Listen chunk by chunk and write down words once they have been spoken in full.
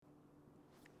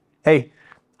Hey,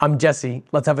 I'm Jesse.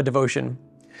 Let's have a devotion.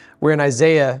 We're in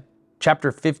Isaiah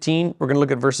chapter 15. We're going to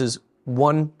look at verses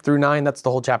 1 through 9. That's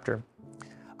the whole chapter.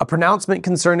 A pronouncement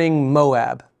concerning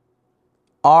Moab.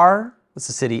 Ar, that's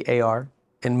the city, Ar,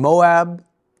 and Moab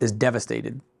is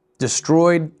devastated,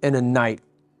 destroyed in a night.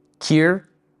 Kir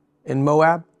in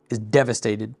Moab is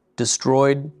devastated,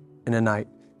 destroyed in a night.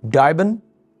 Dibon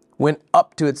went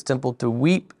up to its temple to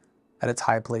weep at its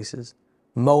high places.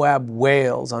 Moab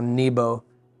wails on Nebo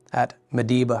at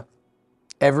Medeba.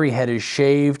 Every head is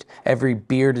shaved, every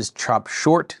beard is chopped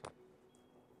short.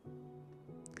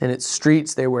 In its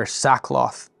streets they wear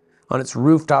sackcloth. On its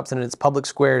rooftops and in its public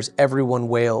squares everyone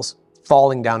wails,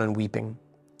 falling down and weeping.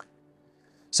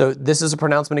 So this is a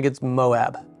pronouncement against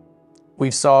Moab.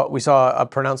 We saw a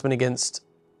pronouncement against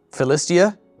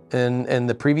Philistia in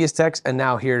the previous text, and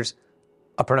now here's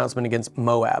a pronouncement against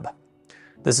Moab.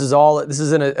 This is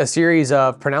in a series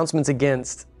of pronouncements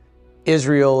against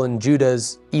Israel and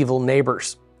Judah's evil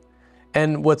neighbors.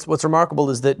 And what's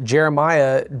remarkable is that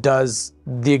Jeremiah does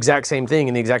the exact same thing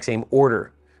in the exact same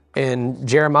order. In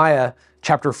Jeremiah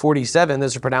chapter 47,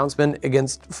 there's a pronouncement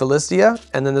against Philistia,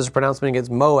 and then there's a pronouncement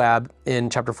against Moab in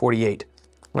chapter 48.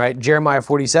 Right? Jeremiah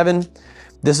 47,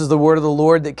 this is the word of the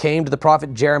Lord that came to the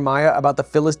prophet Jeremiah about the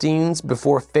Philistines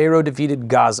before Pharaoh defeated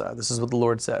Gaza. This is what the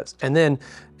Lord says. And then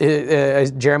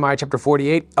Jeremiah chapter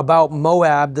 48, about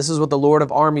Moab, this is what the Lord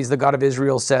of armies, the God of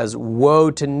Israel says, woe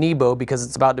to Nebo because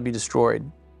it's about to be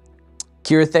destroyed.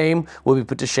 Kirithaim will be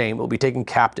put to shame, will be taken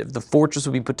captive. The fortress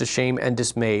will be put to shame and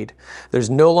dismayed. There's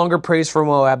no longer praise for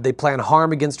Moab. They plan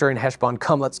harm against her in Heshbon.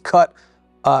 Come, let's cut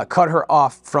her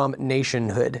off from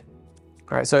nationhood.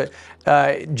 All right, so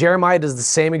Jeremiah does the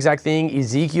same exact thing.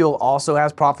 Ezekiel also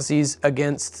has prophecies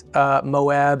against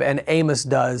Moab, and Amos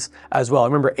does as well.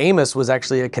 Remember, Amos was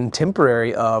actually a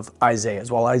contemporary of Isaiah.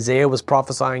 As well, Isaiah was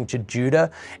prophesying to Judah.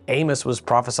 Amos was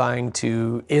prophesying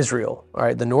to Israel, all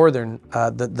right, the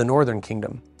northern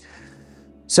kingdom.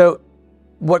 So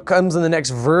what comes in the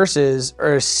next verses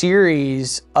are a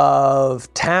series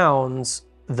of towns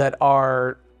that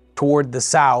are toward the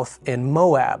south in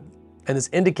Moab. And this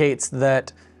indicates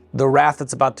that the wrath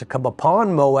that's about to come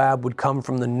upon Moab would come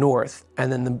from the north,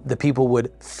 and then the people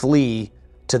would flee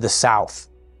to the south.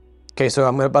 Okay, so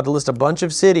I'm about to list a bunch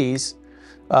of cities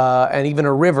and even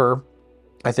a river,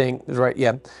 I think is right,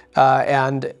 yeah.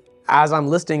 And as I'm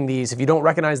listing these, if you don't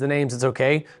recognize the names, it's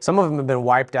okay. Some of them have been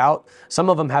wiped out.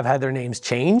 Some of them have had their names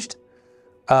changed.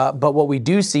 But what we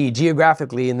do see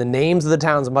geographically in the names of the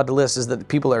towns I'm about to list is that the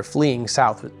people are fleeing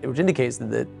south, which indicates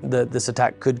that this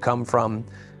attack could come from,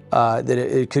 that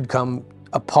it could come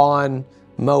upon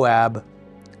Moab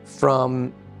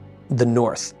from the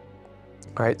north.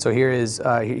 All right, so here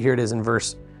it is in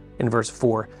verse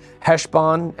 4.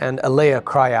 Heshbon and Eleah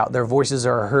cry out. Their voices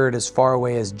are heard as far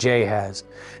away as Jahaz.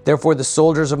 Therefore the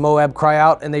soldiers of Moab cry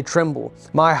out and they tremble.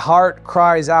 My heart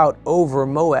cries out over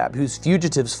Moab, whose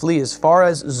fugitives flee as far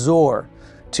as Zor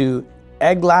to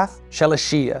Eglath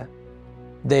Shalishiyah.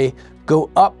 They go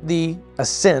up the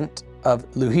ascent of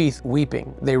Luhith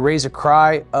weeping. They raise a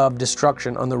cry of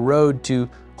destruction on the road to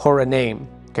Horonaim.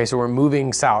 Okay, so we're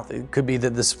moving south. It could be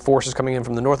that this force is coming in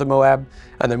from the north of Moab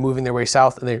and they're moving their way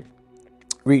south and they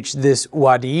reach this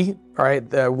wadi, all right?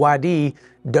 The wadi,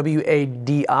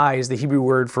 W-A-D-I, is the Hebrew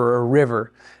word for a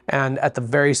river. And at the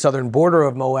very southern border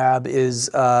of Moab is,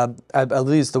 at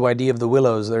least the Wadi of the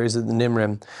Willows, there is the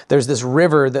Nimrim. There's this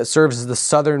river that serves as the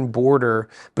southern border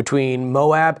between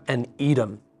Moab and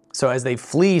Edom. So as they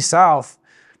flee south,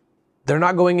 they're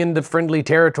not going into friendly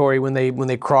territory when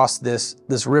they cross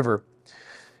this river.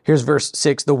 Here's verse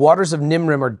 6. The waters of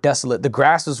Nimrim are desolate. The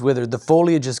grass is withered. The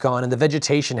foliage is gone and the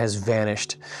vegetation has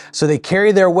vanished. So they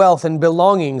carry their wealth and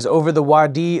belongings over the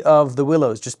Wadi of the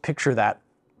Willows. Just picture that.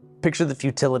 Picture the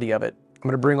futility of it. I'm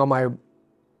going to bring all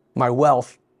my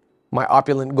wealth, my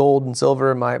opulent gold and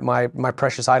silver, my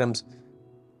precious items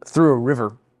through a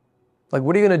river. Like,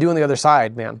 what are you going to do on the other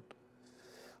side, man?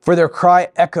 For their cry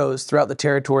echoes throughout the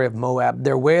territory of Moab.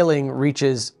 Their wailing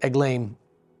reaches Eglaim.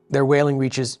 Their wailing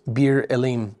reaches Bir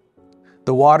Elim.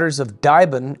 The waters of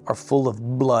Dibon are full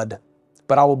of blood,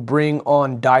 but I will bring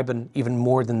on Dibon even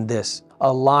more than this,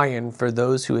 a lion for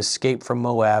those who escape from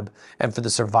Moab and for the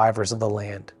survivors of the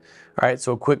land. All right,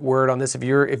 so a quick word on this. If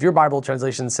your Bible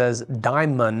translation says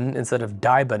Daimon instead of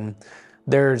Dibon,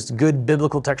 there's good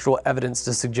biblical textual evidence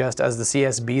to suggest, as the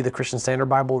CSB, the Christian Standard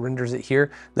Bible, renders it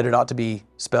here, that it ought to be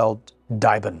spelled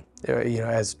Dibon,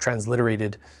 as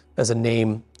transliterated as a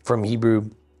name from Hebrew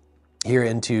here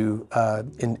into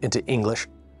English.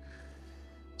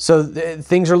 So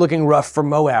things are looking rough for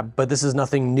Moab, but this is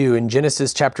nothing new. In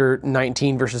Genesis chapter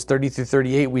 19, verses 30 through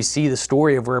 38, we see the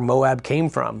story of where Moab came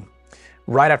from.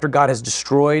 Right after God has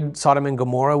destroyed Sodom and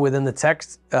Gomorrah within the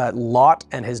text, Lot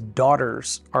and his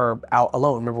daughters are out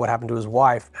alone. Remember what happened to his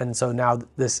wife. And so now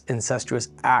this incestuous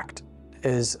act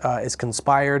is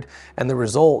conspired, and the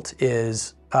result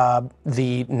is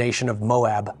the nation of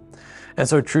Moab. And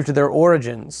so true to their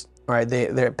origins, right?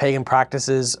 Their pagan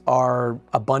practices are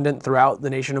abundant throughout the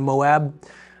nation of Moab.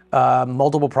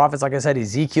 Multiple prophets, like I said,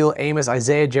 Ezekiel, Amos,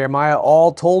 Isaiah, Jeremiah,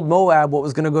 all told Moab what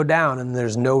was going to go down, and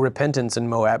there's no repentance in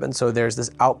Moab, and so there's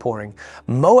this outpouring.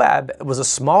 Moab was a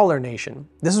smaller nation.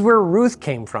 This is where Ruth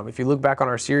came from. If you look back on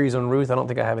our series on Ruth, I don't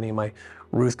think I have any of my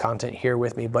Ruth content here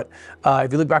with me, but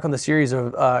if you look back on the series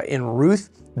of in Ruth,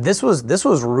 this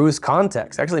was Ruth's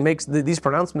context. Actually makes these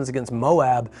pronouncements against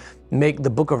Moab make the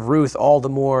book of Ruth all the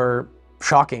more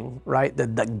shocking, right?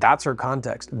 That's her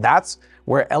context. That's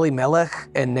where Elimelech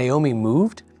and Naomi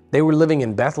moved. They were living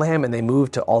in Bethlehem and they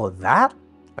moved to all of that.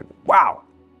 Like, wow.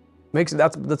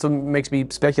 That's what makes me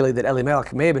speculate that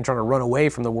Elimelech may have been trying to run away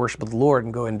from the worship of the Lord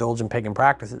and go indulge in pagan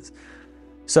practices.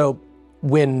 So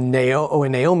when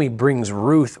Naomi brings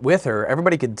Ruth with her,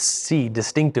 everybody could see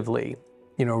distinctively,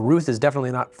 Ruth is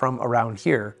definitely not from around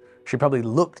here. She probably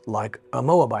looked like a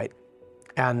Moabite.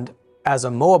 And as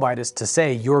a Moabitess, to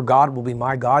say, your God will be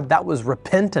my God, that was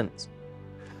repentance.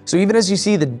 So even as you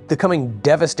see the coming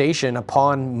devastation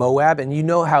upon Moab, and you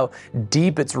know how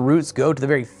deep its roots go to the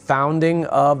very founding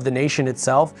of the nation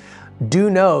itself, do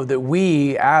know that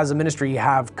we as a ministry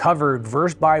have covered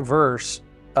verse by verse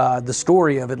the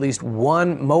story of at least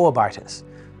one Moabitess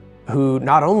who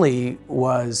not only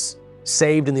was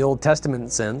saved in the Old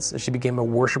Testament sense, she became a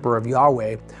worshiper of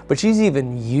Yahweh, but she's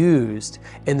even used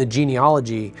in the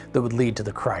genealogy that would lead to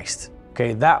the Christ.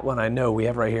 Okay, that one I know we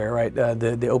have right here, right?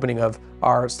 The opening of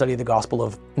our study of the Gospel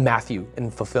of Matthew in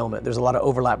fulfillment. There's a lot of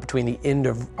overlap between the end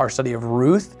of our study of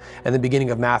Ruth and the beginning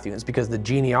of Matthew. It's because the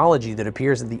genealogy that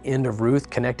appears at the end of Ruth,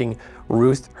 connecting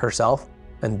Ruth herself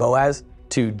and Boaz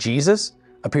to Jesus,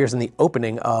 appears in the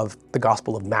opening of the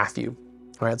Gospel of Matthew.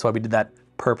 All right, that's why we did that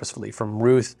purposefully, from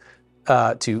Ruth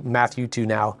to Matthew to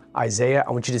now Isaiah.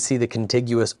 I want you to see the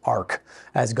contiguous arc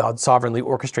as God sovereignly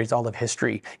orchestrates all of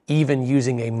history, even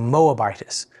using a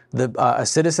Moabitess, a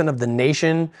citizen of the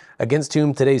nation against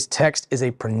whom today's text is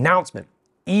a pronouncement.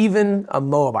 Even a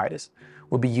Moabitess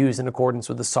will be used in accordance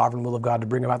with the sovereign will of God to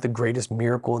bring about the greatest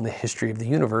miracle in the history of the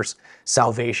universe,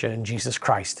 salvation in Jesus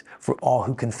Christ for all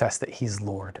who confess that He's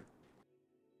Lord.